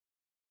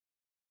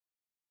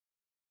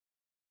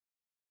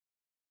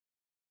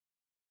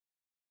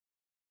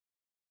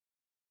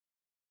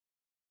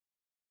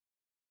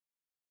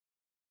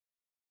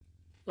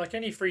Like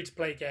any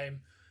free-to-play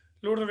game,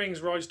 Lord of the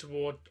Rings Rise to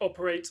War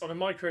operates on a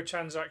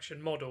microtransaction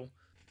model,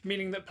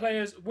 meaning that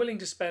players willing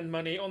to spend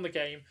money on the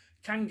game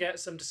can get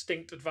some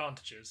distinct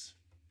advantages.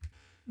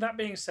 That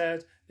being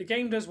said, the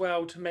game does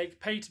well to make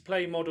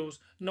pay-to-play models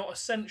not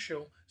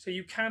essential, so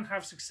you can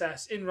have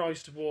success in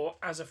Rise to War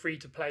as a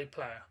free-to-play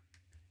player.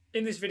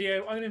 In this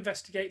video, I'm going to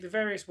investigate the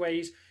various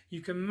ways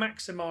you can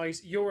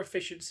maximise your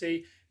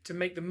efficiency to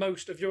make the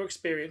most of your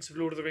experience of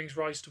Lord of the Rings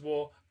Rise to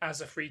War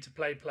as a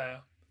free-to-play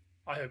player.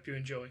 I hope you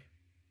enjoy.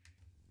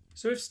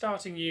 So if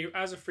starting you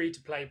as a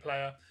free-to-play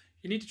player,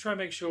 you need to try and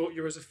make sure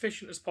you're as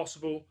efficient as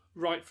possible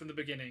right from the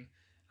beginning,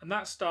 and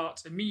that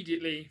starts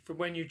immediately from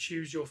when you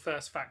choose your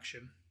first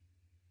faction.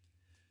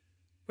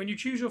 When you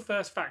choose your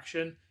first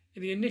faction,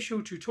 in the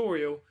initial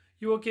tutorial,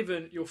 you are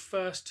given your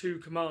first two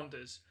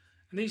commanders,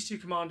 and these two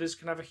commanders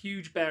can have a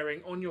huge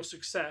bearing on your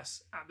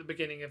success at the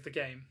beginning of the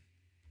game.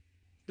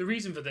 The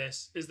reason for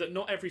this is that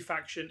not every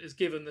faction is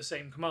given the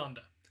same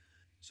commander.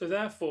 So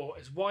therefore,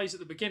 it's wise at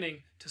the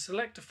beginning to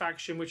select a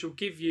faction which will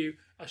give you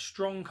a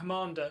strong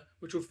commander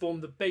which will form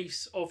the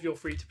base of your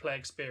free-to-play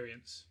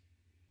experience.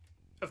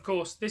 Of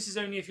course, this is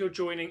only if you're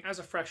joining as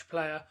a fresh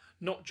player,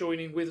 not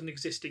joining with an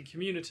existing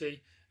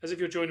community, as if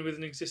you're joining with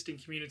an existing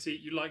community,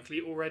 you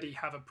likely already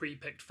have a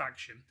pre-picked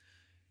faction.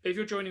 But if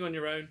you're joining on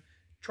your own,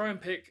 try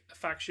and pick a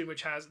faction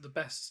which has the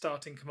best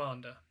starting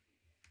commander.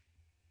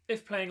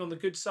 If playing on the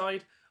good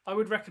side, I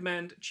would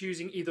recommend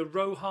choosing either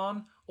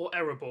Rohan or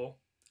Erebor.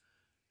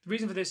 The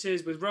reason for this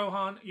is with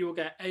Rohan, you will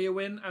get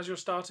Eowyn as your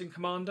starting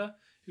commander,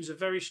 who's a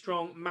very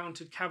strong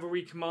mounted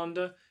cavalry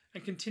commander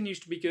and continues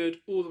to be good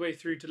all the way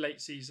through to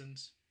late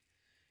seasons.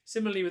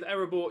 Similarly with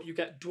Erebor, you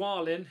get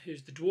Dwalin,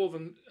 who's the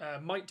Dwarven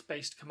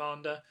might-based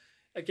commander,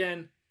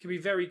 again, can be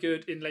very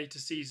good in later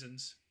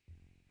seasons.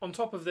 On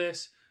top of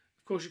this,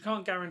 of course you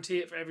can't guarantee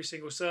it for every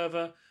single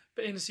server,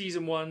 but in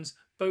Season 1s,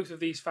 both of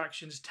these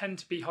factions tend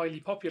to be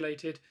highly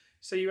populated,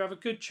 so you have a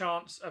good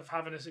chance of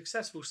having a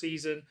successful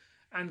season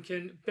and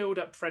can build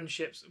up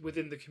friendships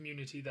within the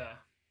community there.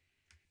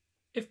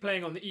 If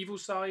playing on the evil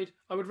side,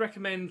 I would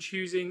recommend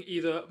choosing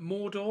either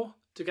Mordor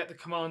to get the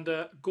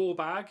commander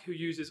Gorbag, who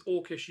uses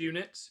Orcish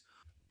units,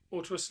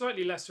 or to a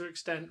slightly lesser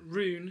extent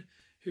Rune,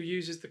 who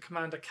uses the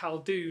commander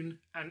Khaldun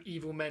and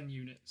evil men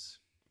units.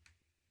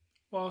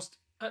 Whilst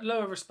at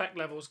lower respect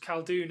levels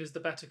Khaldun is the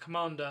better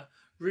commander,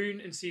 Rune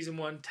in Season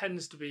 1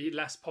 tends to be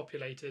less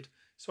populated,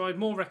 so I'd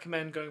more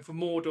recommend going for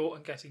Mordor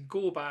and getting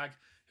Gorbag,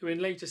 who in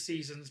later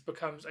seasons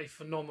becomes a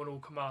phenomenal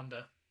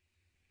commander.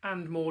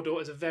 And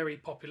Mordor is a very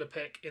popular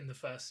pick in the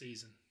first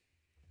season.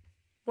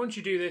 Once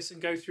you do this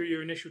and go through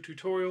your initial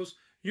tutorials,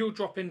 you'll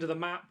drop into the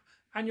map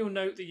and you'll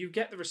note that you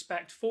get the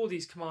respect for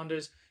these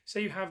commanders, so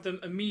you have them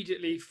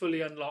immediately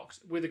fully unlocked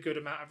with a good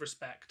amount of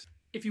respect.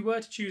 If you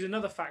were to choose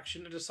another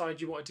faction and decide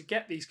you wanted to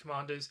get these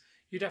commanders,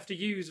 you'd have to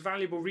use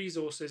valuable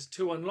resources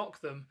to unlock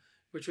them,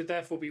 which would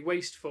therefore be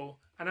wasteful,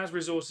 and as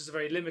resources are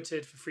very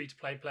limited for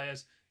free-to-play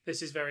players,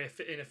 this is very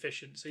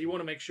inefficient, so you want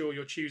to make sure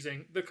you're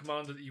choosing the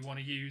commander that you want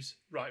to use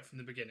right from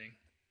the beginning.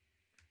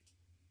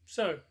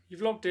 So,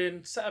 you've logged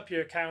in, set up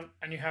your account,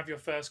 and you have your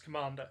first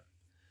commander.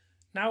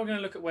 Now we're going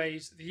to look at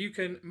ways that you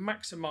can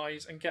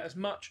maximise and get as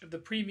much of the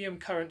premium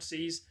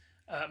currencies,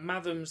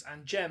 mathams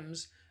and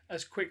gems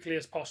as quickly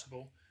as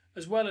possible,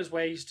 as well as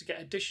ways to get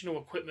additional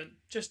equipment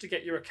just to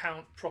get your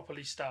account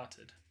properly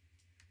started.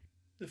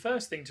 The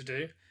first thing to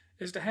do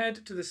is to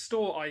head to the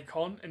store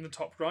icon in the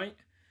top right,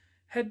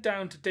 head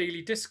down to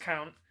Daily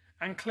Discount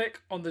and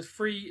click on the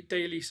free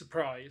Daily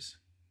Surprise.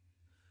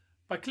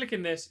 By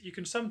clicking this, you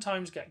can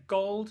sometimes get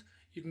gold,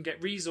 you can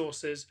get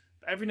resources,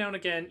 but every now and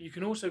again you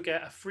can also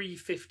get a free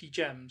 50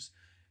 gems.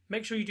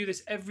 Make sure you do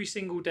this every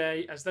single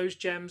day, as those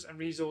gems and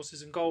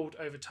resources and gold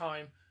over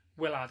time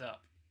will add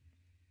up.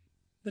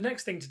 The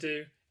next thing to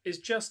do is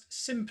just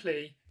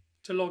simply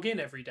to log in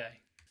every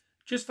day.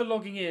 Just for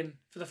logging in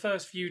for the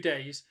first few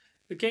days,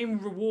 the game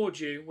will reward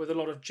you with a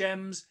lot of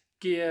gems,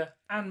 gear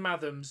and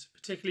mathams,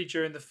 particularly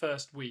during the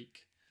first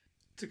week.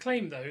 To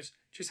claim those,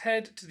 just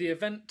head to the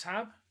Event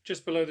tab,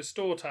 just below the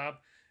Store tab,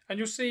 and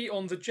you'll see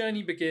on the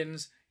Journey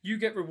Begins, you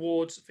get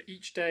rewards for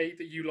each day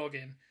that you log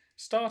in,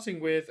 starting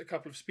with a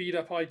couple of speed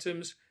up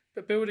items,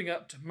 but building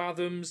up to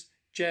mathams,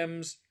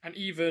 gems, and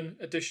even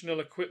additional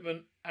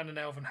equipment and an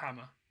elven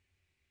hammer.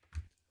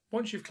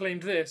 Once you've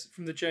claimed this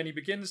from the Journey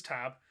Begins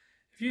tab,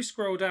 if you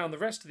scroll down the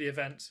rest of the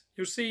events,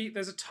 you'll see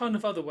there's a ton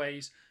of other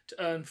ways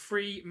to earn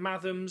free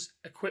mathams,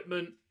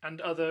 equipment,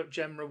 and other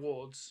gem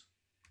rewards.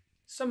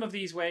 Some of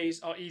these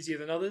ways are easier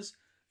than others.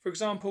 For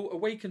example,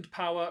 Awakened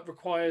Power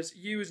requires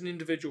you as an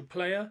individual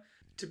player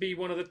to be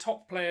one of the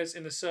top players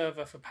in the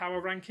server for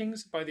power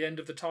rankings by the end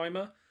of the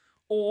timer,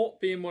 or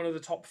be in one of the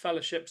top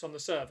fellowships on the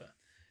server.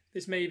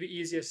 This may be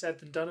easier said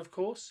than done, of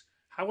course.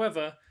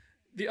 However,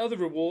 the other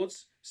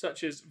rewards,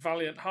 such as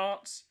Valiant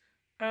Hearts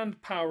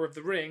and Power of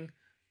the Ring,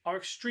 are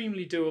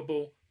extremely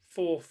doable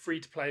for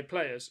free-to-play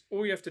players.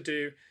 All you have to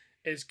do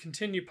is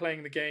continue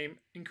playing the game,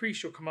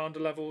 increase your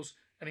commander levels,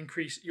 and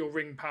increase your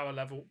ring power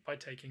level by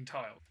taking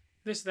tile.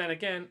 This then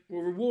again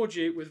will reward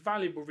you with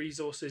valuable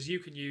resources you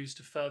can use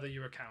to further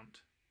your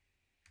account.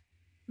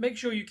 Make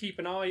sure you keep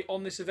an eye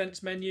on this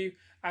events menu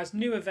as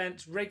new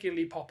events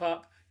regularly pop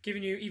up,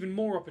 giving you even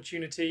more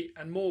opportunity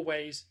and more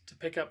ways to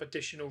pick up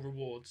additional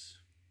rewards.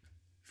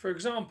 For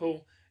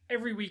example,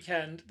 every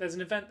weekend there's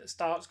an event that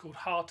starts called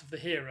Heart of the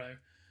Hero,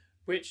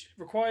 which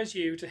requires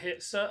you to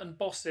hit certain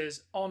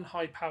bosses on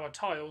high power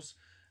tiles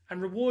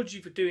and rewards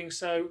you for doing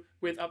so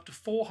with up to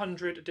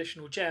 400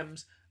 additional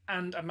gems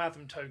and a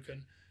Matham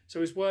token.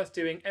 So it's worth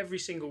doing every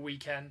single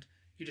weekend.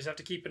 You just have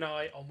to keep an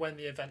eye on when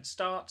the event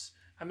starts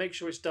and make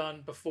sure it's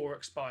done before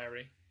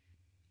expiry.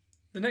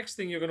 The next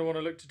thing you're going to want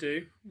to look to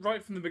do,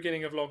 right from the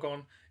beginning of Log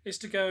On, is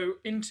to go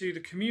into the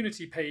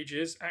community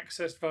pages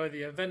accessed via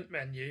the event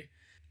menu,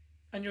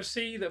 and you'll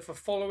see that for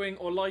following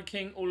or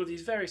liking all of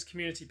these various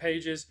community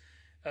pages,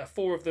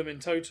 4 of them in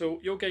total,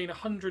 you'll gain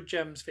 100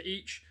 gems for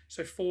each,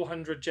 so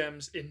 400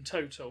 gems in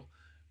total,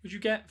 which you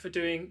get for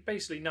doing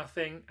basically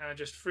nothing and are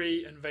just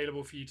free and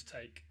available for you to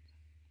take.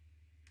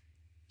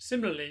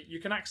 Similarly, you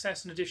can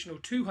access an additional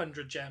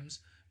 200 gems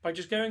by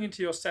just going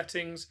into your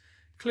settings,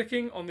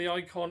 clicking on the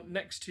icon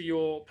next to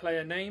your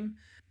player name,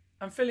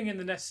 and filling in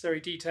the necessary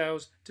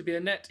details to be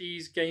a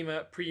NetEase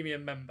Gamer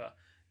Premium member.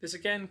 This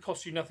again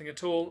costs you nothing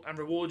at all and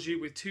rewards you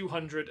with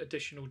 200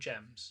 additional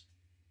gems.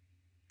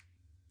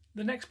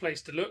 The next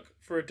place to look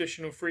for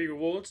additional free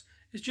rewards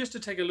is just to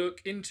take a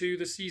look into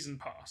the Season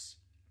Pass.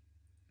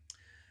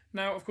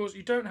 Now, of course,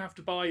 you don't have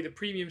to buy the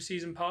Premium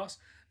Season Pass.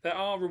 There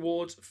are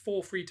rewards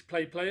for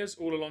free-to-play players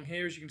all along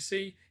here, as you can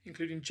see,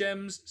 including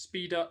gems,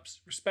 speed-ups,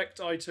 respect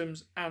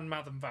items, and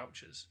Matham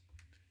vouchers.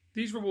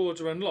 These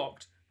rewards are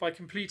unlocked by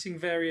completing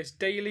various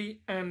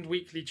daily and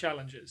weekly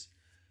challenges.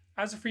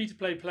 As a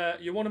free-to-play player,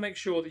 you want to make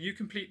sure that you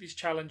complete these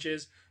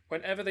challenges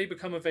whenever they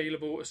become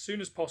available as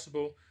soon as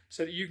possible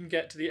so that you can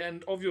get to the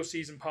end of your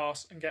Season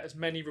Pass and get as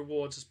many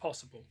rewards as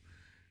possible.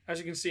 As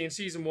you can see in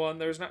Season 1,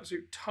 there is an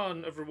absolute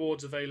ton of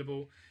rewards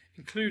available,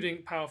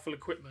 including powerful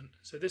equipment,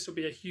 so this will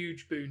be a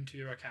huge boon to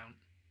your account.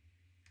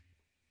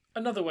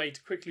 Another way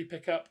to quickly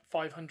pick up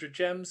 500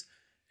 gems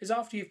is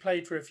after you've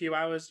played for a few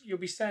hours, you'll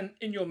be sent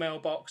in your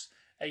mailbox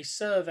a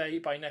survey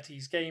by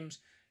NetEase Games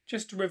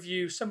just to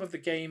review some of the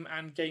game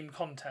and game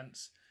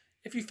contents.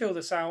 If you fill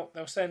this out,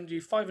 they'll send you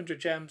 500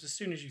 gems as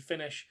soon as you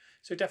finish,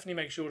 so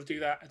definitely make sure to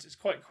do that as it's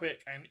quite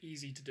quick and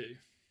easy to do.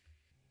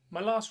 My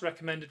last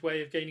recommended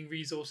way of gaining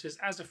resources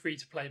as a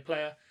free-to-play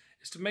player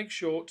is to make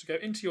sure to go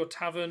into your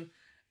tavern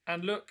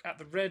and look at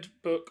the Red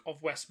Book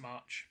of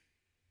Westmarch.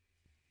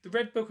 The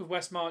Red Book of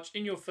Westmarch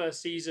in your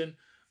first season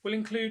will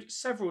include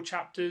several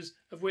chapters,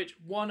 of which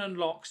one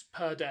unlocks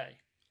per day.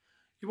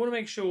 You want to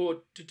make sure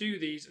to do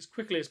these as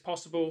quickly as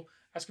possible,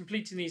 as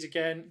completing these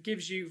again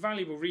gives you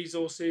valuable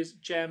resources,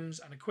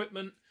 gems and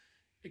equipment,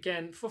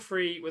 again for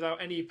free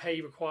without any pay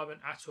requirement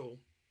at all.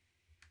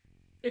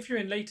 If you're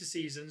in later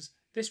seasons,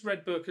 this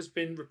Red Book has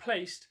been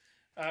replaced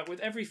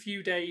with every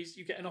few days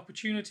you get an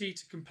opportunity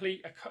to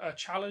complete a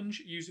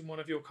challenge using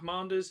one of your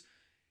commanders.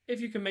 If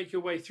you can make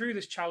your way through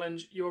this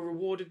challenge, you're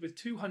rewarded with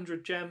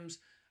 200 gems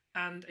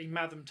and a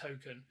Matham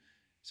token.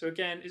 So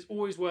again, it's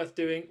always worth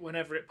doing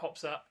whenever it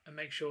pops up, and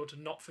make sure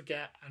to not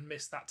forget and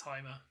miss that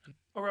timer,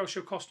 or else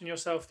you're costing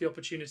yourself the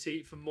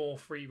opportunity for more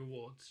free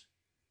rewards.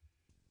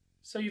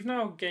 So you've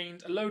now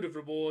gained a load of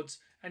rewards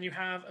and you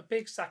have a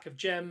big stack of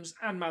gems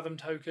and Matham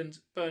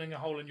tokens burning a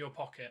hole in your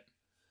pocket.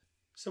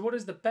 So what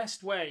is the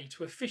best way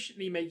to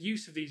efficiently make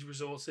use of these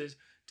resources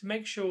to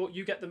make sure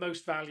you get the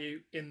most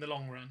value in the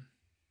long run?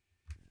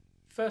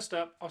 First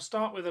up, I'll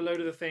start with a load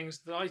of the things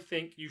that I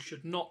think you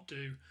should not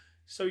do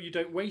so you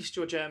don't waste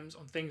your gems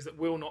on things that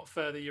will not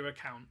further your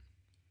account.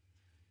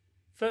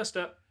 First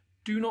up,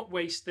 do not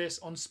waste this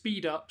on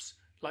speed ups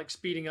like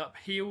speeding up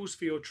heals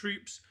for your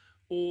troops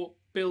or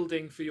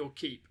building for your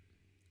keep.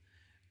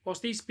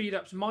 Whilst these speed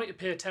ups might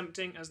appear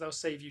tempting as they'll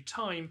save you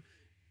time,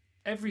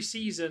 every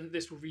season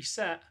this will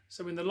reset,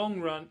 so in the long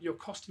run you're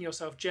costing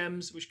yourself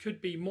gems, which could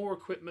be more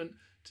equipment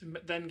to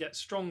then get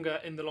stronger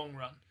in the long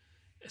run.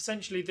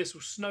 Essentially this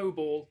will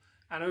snowball,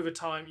 and over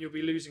time you'll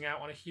be losing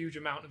out on a huge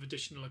amount of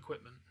additional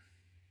equipment.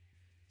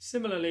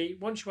 Similarly,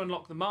 once you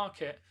unlock the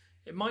market,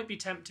 it might be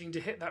tempting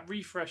to hit that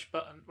refresh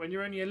button when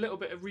you're only a little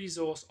bit of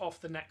resource off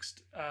the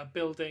next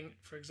building,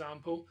 for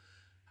example.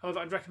 However,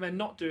 I'd recommend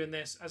not doing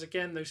this, as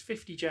again those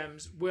 50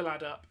 gems will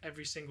add up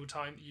every single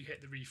time that you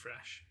hit the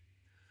refresh.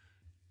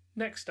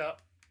 Next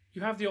up,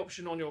 you have the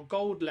option on your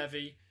gold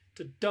levy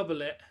to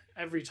double it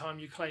every time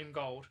you claim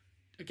gold.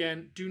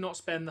 Again, do not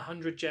spend the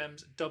 100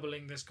 gems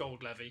doubling this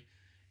gold levy.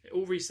 It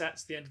all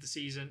resets at the end of the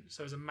season,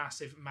 so it's a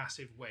massive,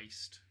 massive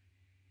waste.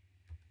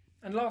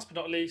 And last but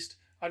not least,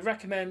 I'd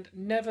recommend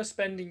never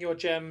spending your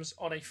gems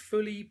on a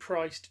fully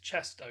priced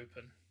chest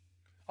open.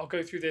 I'll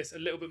go through this a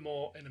little bit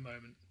more in a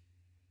moment.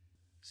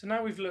 So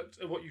now we've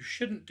looked at what you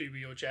shouldn't do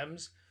with your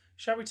gems,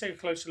 shall we take a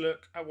closer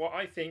look at what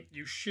I think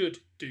you should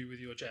do with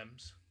your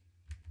gems?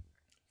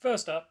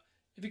 First up,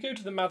 if you go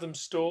to the Matham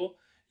store,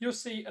 you'll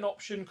see an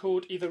option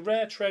called either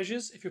Rare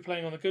Treasures if you're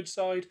playing on the good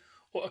side,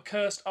 or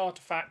Accursed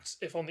Artifacts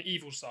if on the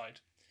evil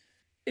side.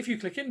 If you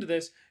click into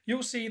this,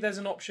 you'll see there's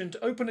an option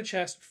to open a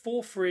chest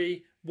for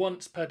free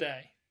once per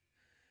day.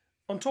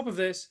 On top of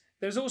this,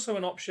 There's also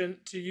an option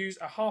to use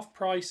a half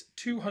price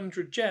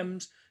 200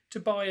 gems to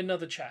buy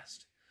another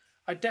chest.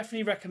 I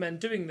definitely recommend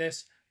doing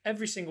this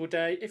every single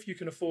day if you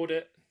can afford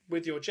it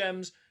with your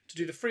gems to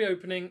do the free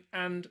opening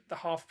and the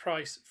half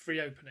price free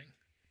opening.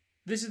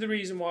 This is the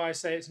reason why I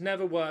say it's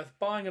never worth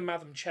buying a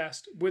Matham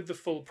chest with the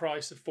full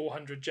price of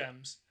 400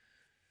 gems.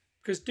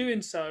 Because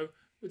doing so,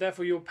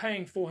 therefore you're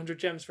paying 400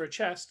 gems for a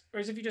chest,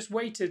 whereas if you just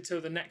waited till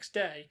the next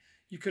day,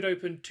 you could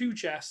open 2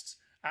 chests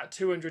at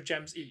 200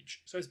 gems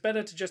each. So it's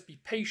better to just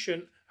be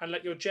patient and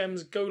let your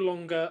gems go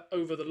longer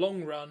over the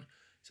long run,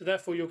 so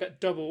therefore you'll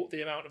get double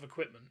the amount of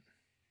equipment.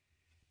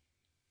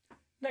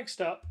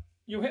 Next up,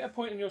 you'll hit a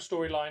point in your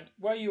storyline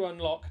where you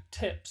unlock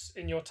tips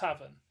in your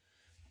tavern.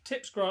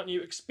 Tips grant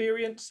you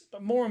experience,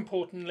 but more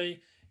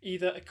importantly,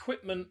 either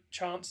equipment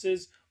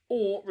chances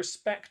or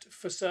respect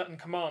for certain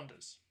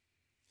commanders.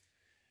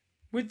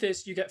 With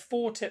this, you get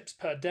 4 tips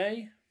per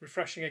day,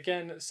 refreshing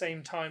again at the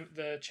same time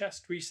the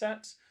chest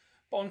resets.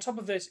 But on top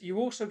of this, you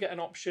also get an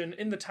option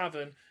in the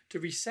tavern to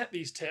reset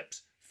these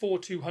tips for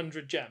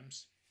 200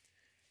 gems.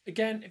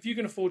 Again, if you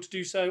can afford to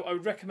do so, I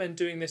would recommend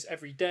doing this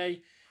every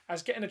day,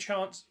 as getting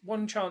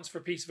one chance for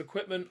a piece of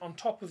equipment on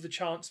top of the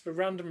chance for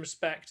random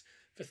respect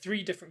for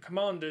 3 different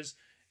commanders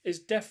is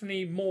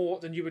definitely more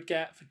than you would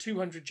get for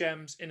 200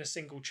 gems in a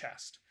single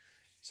chest.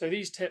 So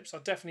these tips are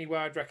definitely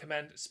where I'd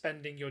recommend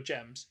spending your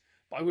gems.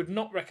 But I would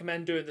not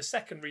recommend doing the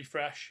second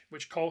refresh,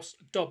 which costs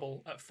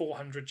double at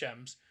 400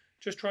 gems.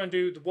 Just try and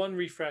do the 1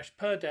 refresh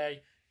per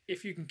day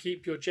if you can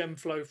keep your gem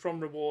flow from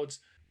rewards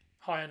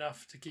high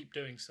enough to keep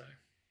doing so.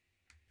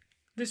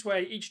 This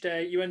way, each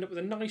day you end up with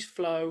a nice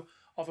flow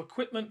of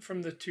equipment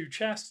from the 2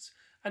 chests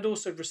and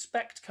also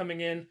respect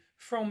coming in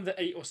from the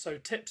 8 or so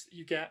tips that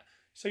you get,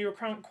 so your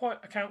account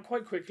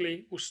quite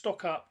quickly will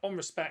stock up on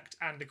respect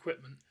and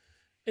equipment.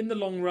 In the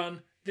long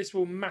run, this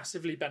will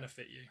massively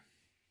benefit you.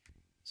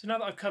 So now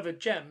that I've covered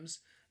gems,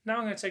 now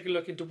I'm going to take a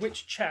look into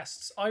which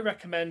chests I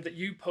recommend that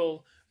you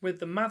pull with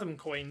the Matham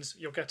coins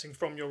you're getting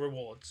from your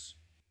rewards.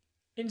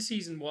 In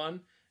Season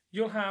 1,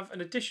 you'll have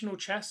an additional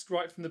chest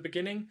right from the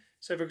beginning.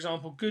 So for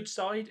example, Good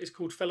Side is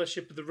called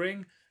Fellowship of the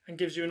Ring and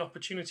gives you an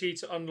opportunity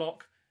to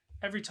unlock,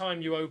 every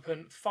time you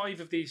open 5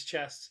 of these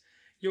chests,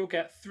 you'll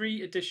get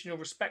 3 additional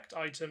respect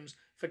items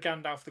for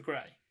Gandalf the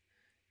Grey.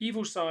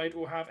 Evil Side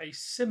will have a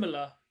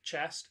similar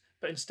chest,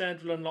 but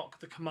instead will unlock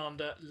the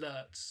Commander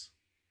Lurtz.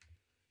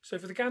 So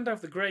for the Gandalf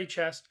the Grey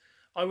chest,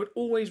 I would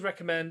always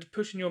recommend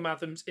pushing your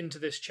Mathams into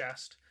this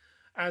chest,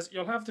 as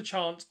you'll have the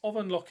chance of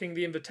unlocking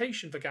the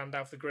invitation for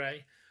Gandalf the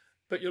Grey,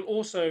 but you'll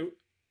also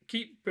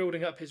keep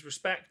building up his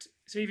respect,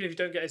 so even if you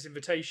don't get his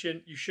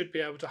invitation, you should be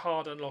able to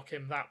hard unlock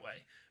him that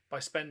way, by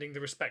spending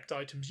the respect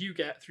items you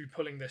get through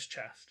pulling this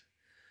chest.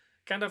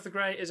 Gandalf the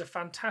Grey is a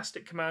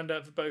fantastic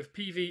commander for both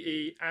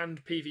PvE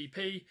and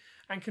PvP,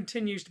 and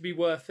continues to be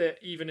worth it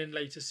even in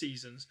later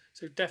seasons,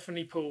 so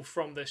definitely pull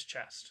from this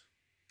chest.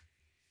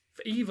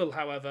 For Evil,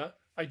 however,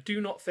 I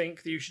do not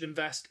think that you should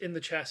invest in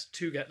the chest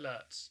to get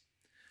Lurtz.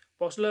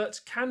 Whilst Lurtz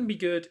can be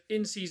good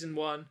in Season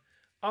 1,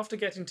 after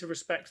getting to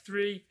Respect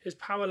 3, his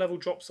power level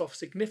drops off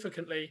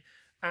significantly,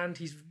 and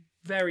he's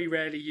very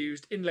rarely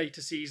used in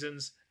later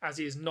seasons, as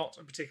he is not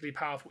a particularly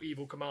powerful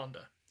Evil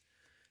commander.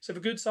 So for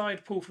Good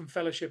Side, pull from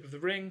Fellowship of the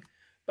Ring,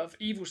 but for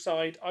Evil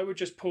Side, I would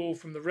just pull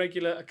from the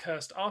regular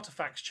Accursed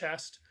Artifacts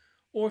chest,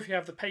 or if you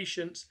have the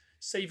patience,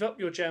 save up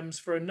your gems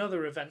for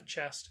another event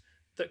chest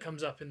that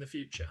comes up in the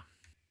future.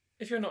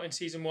 If you're not in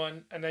Season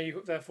 1 and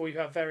therefore you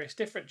have various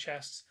different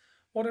chests,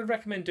 what I'd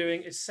recommend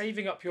doing is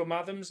saving up your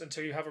Mathams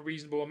until you have a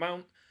reasonable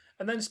amount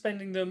and then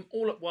spending them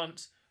all at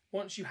once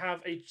you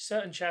have a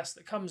certain chest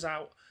that comes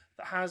out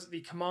that has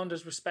the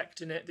commander's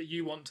respect in it that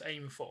you want to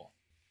aim for.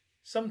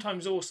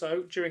 Sometimes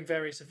also, during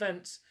various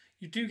events,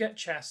 you do get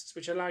chests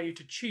which allow you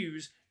to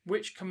choose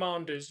which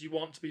commanders you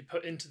want to be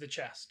put into the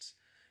chests.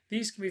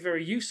 These can be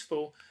very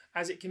useful,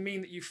 as it can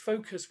mean that you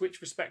focus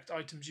which respect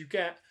items you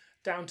get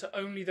down to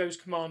only those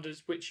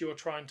commanders which you are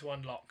trying to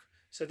unlock.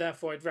 So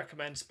therefore I'd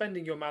recommend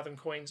spending your Matham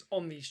coins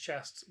on these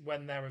chests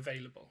when they're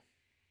available.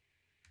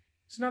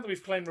 So now that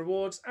we've claimed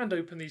rewards and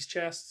opened these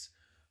chests,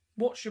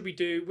 what should we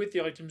do with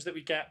the items that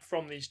we get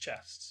from these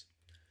chests?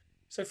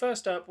 So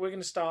first up, we're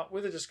going to start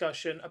with a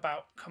discussion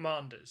about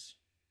commanders.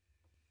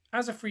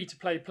 As a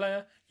free-to-play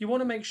player, you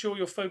want to make sure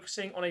you're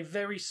focusing on a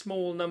very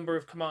small number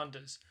of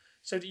commanders,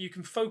 so that you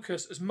can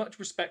focus as much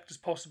respect as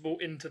possible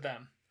into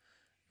them.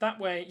 That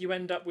way you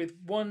end up with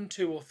 1,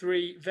 2 or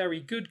 3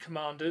 very good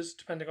commanders,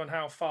 depending on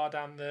how far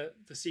down the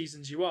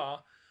seasons you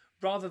are,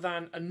 rather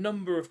than a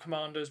number of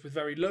commanders with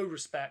very low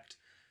respect.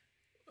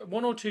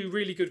 1 or 2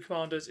 really good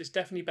commanders is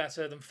definitely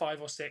better than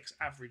 5 or 6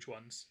 average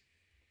ones.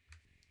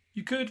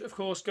 You could, of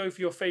course, go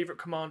for your favourite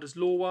commanders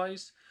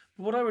lore-wise,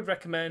 but what I would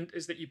recommend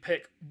is that you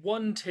pick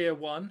 1 tier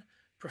 1,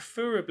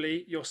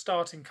 preferably your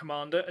starting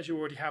commander as you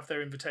already have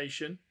their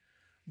invitation,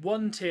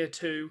 1 tier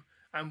 2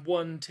 and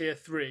 1 tier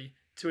 3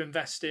 to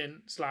invest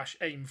in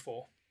 / aim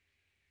for.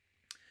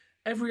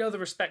 Every other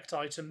respect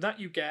item that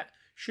you get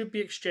should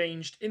be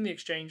exchanged in the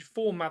exchange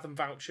for Matham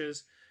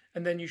vouchers,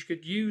 and then you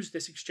could use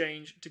this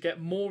exchange to get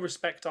more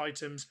respect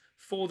items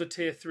for the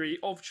tier 3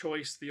 of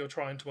choice that you're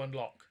trying to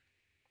unlock.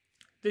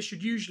 This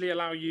should usually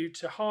allow you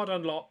to hard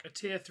unlock a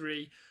tier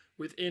 3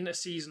 within a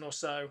season or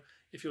so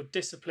if you're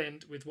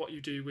disciplined with what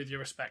you do with your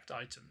respect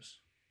items.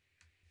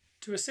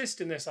 To assist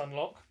in this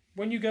unlock,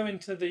 when you go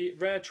into the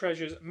Rare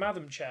Treasures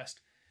Matham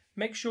chest,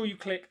 make sure you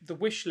click the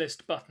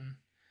Wishlist button,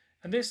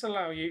 and this will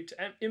allow you to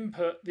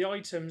input the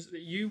items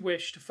that you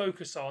wish to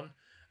focus on,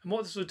 and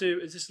what this will do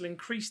is this will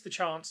increase the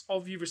chance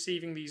of you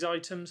receiving these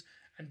items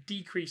and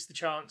decrease the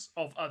chance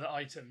of other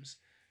items.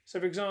 So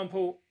for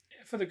example,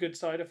 for the good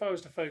side, if I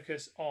was to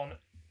focus on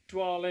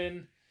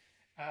Dwalin,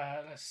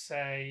 let's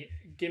say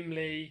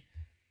Gimli,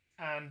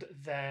 and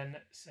then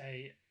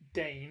say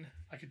Dane,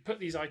 I could put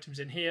these items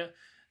in here,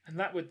 and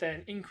that would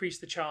then increase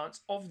the chance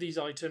of these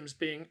items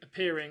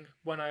appearing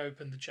when I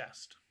open the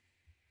chest.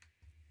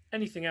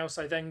 Anything else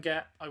I then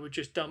get, I would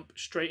just dump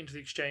straight into the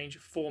exchange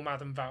for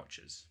Matham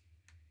vouchers.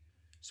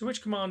 So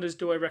which commanders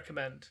do I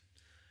recommend?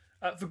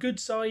 For good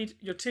side,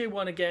 your tier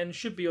 1 again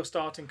should be your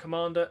starting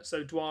commander,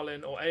 so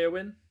Dwalin or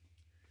Eowyn.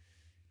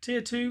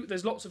 Tier 2,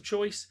 there's lots of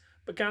choice,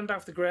 but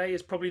Gandalf the Grey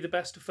is probably the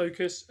best to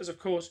focus, as of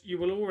course you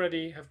will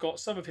already have got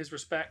some of his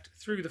respect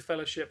through the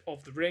Fellowship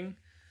of the Ring.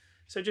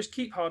 So just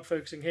keep hard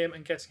focusing him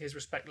and getting his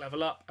respect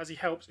level up, as he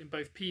helps in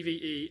both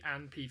PvE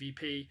and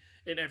PvP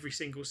in every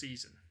single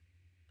season.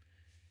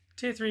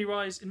 Tier 3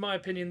 wise, in my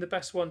opinion, the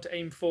best one to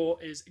aim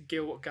for is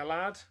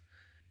Gil-galad.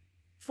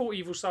 For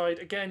evil side,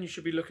 again, you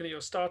should be looking at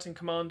your starting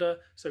commander,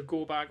 so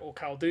Gorbag or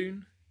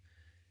Khaldun.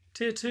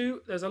 Tier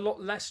 2, there's a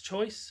lot less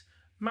choice.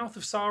 Mouth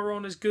of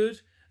Sauron is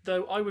good,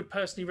 though I would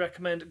personally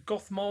recommend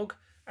Gothmog,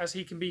 as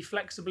he can be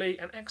flexibly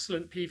an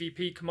excellent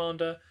PvP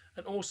commander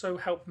and also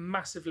help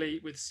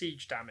massively with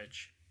siege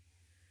damage.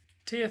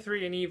 Tier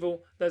 3 in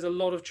evil, there's a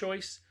lot of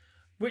choice.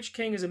 Witch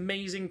King is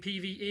amazing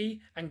PvE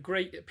and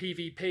great at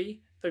PvP,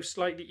 though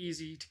slightly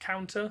easy to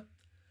counter.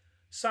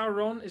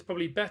 Sauron is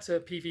probably better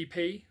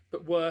PvP,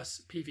 but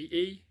worse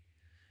PvE.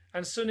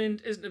 And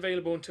Sunind isn't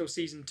available until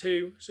Season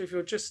 2, so if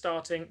you're just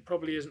starting,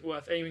 probably isn't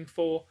worth aiming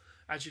for,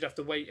 as you'd have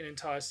to wait an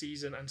entire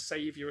season and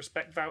save your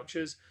respect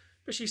vouchers,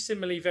 but she's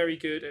similarly very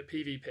good at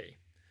PvP.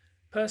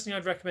 Personally,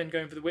 I'd recommend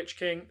going for the Witch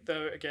King,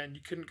 though again,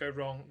 you couldn't go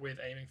wrong with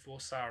aiming for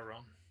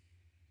Sauron.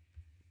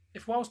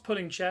 If whilst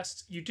pulling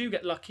chests you do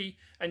get lucky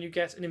and you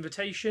get an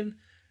invitation,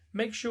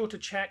 make sure to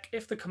check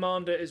if the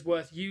commander is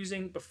worth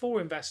using before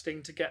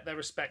investing to get their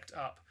respect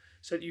up,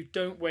 so that you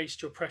don't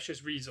waste your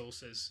precious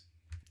resources.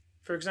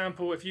 For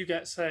example, if you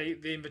get, say,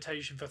 the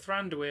invitation for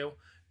Thranduil,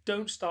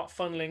 don't start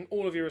funneling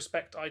all of your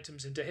respect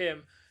items into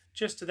him,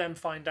 just to then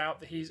find out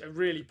that he's a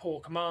really poor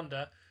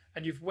commander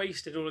and you've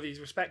wasted all of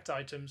these respect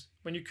items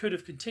when you could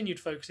have continued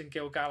focusing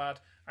Gil-galad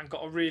and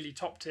got a really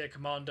top tier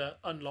commander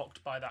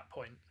unlocked by that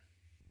point.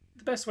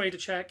 The best way to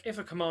check if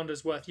a commander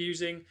is worth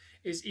using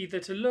is either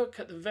to look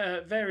at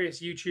the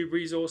various YouTube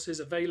resources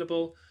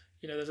available.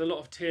 There's a lot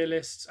of tier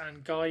lists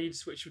and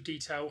guides which will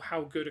detail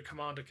how good a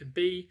commander can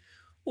be,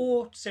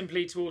 or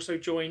simply to also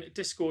join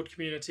Discord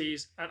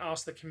communities and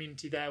ask the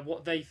community there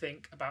what they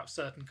think about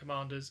certain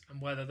commanders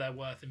and whether they're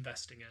worth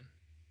investing in.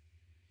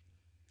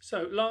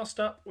 So last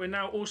up, we're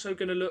now also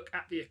going to look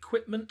at the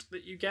equipment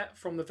that you get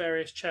from the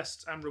various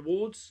chests and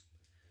rewards.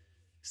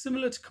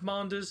 Similar to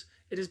commanders,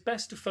 it is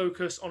best to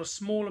focus on a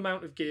small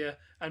amount of gear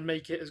and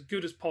make it as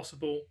good as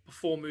possible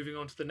before moving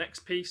on to the next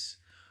piece.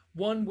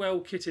 One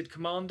well-kitted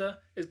commander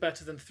is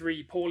better than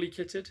 3 poorly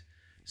kitted,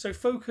 so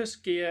focus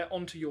gear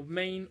onto your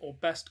main or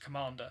best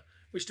commander,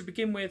 which to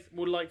begin with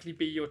will likely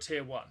be your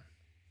tier 1.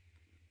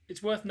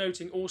 It's worth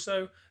noting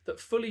also that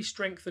fully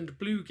strengthened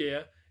blue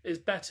gear is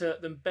better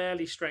than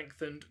barely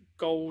strengthened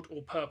gold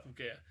or purple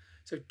gear,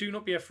 so do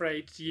not be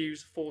afraid to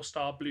use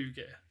 4-star blue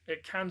gear.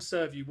 It can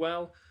serve you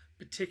well,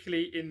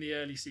 particularly in the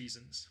early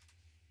seasons.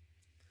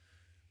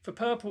 For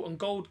purple and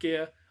gold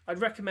gear, I'd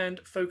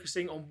recommend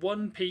focusing on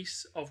 1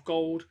 piece of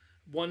gold,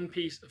 1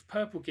 piece of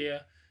purple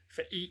gear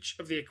for each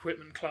of the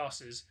equipment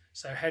classes,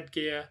 so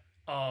headgear,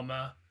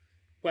 armour,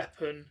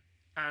 weapon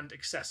and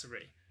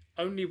accessory.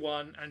 Only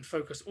 1, and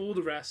focus all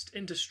the rest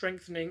into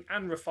strengthening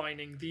and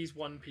refining these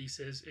 1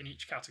 pieces in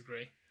each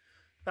category.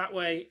 That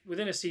way,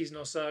 within a season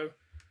or so,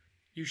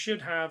 you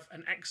should have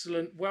an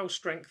excellent,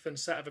 well-strengthened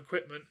set of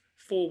equipment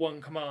for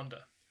 1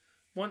 commander.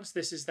 Once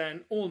this is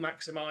then all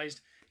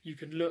maximised, you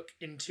can look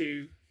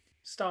into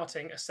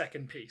starting a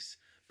second piece.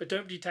 But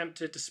don't be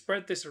tempted to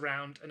spread this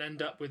around and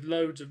end up with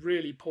loads of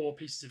really poor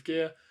pieces of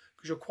gear,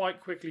 because you'll quite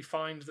quickly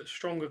find that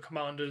stronger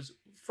commanders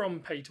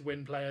from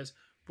pay-to-win players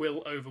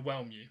will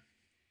overwhelm you.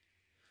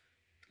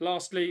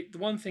 Lastly, the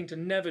one thing to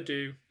never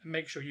do, and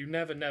make sure you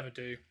never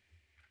do,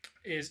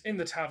 is in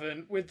the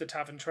tavern, with the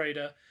tavern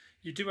trader,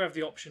 you do have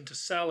the option to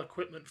sell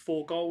equipment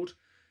for gold.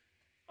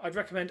 I'd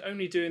recommend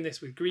only doing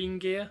this with green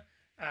gear,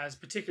 as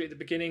particularly at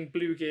the beginning,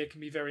 blue gear can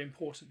be very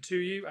important to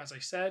you, as I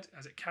said,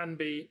 as it can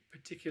be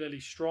particularly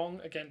strong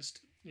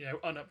against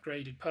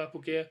unupgraded purple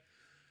gear.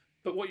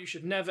 But what you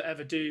should never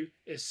ever do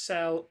is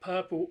sell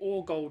purple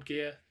or gold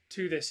gear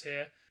to this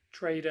here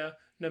trader,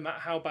 no matter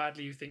how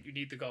badly you think you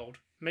need the gold.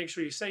 make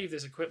sure you save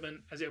this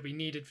equipment as it will be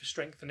needed for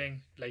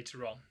strengthening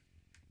later on.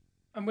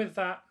 And with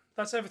that,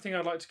 that's everything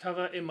I'd like to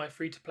cover in my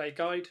free-to-play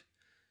guide.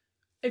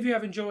 If you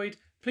have enjoyed,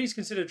 please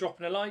consider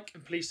dropping a like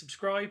and please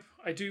subscribe.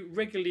 I do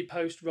regularly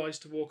post Rise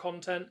to War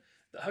content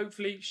that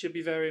hopefully should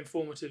be very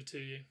informative to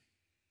you.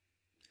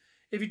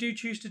 If you do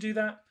choose to do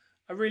that,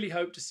 I really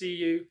hope to see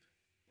you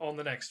on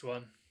the next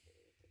one.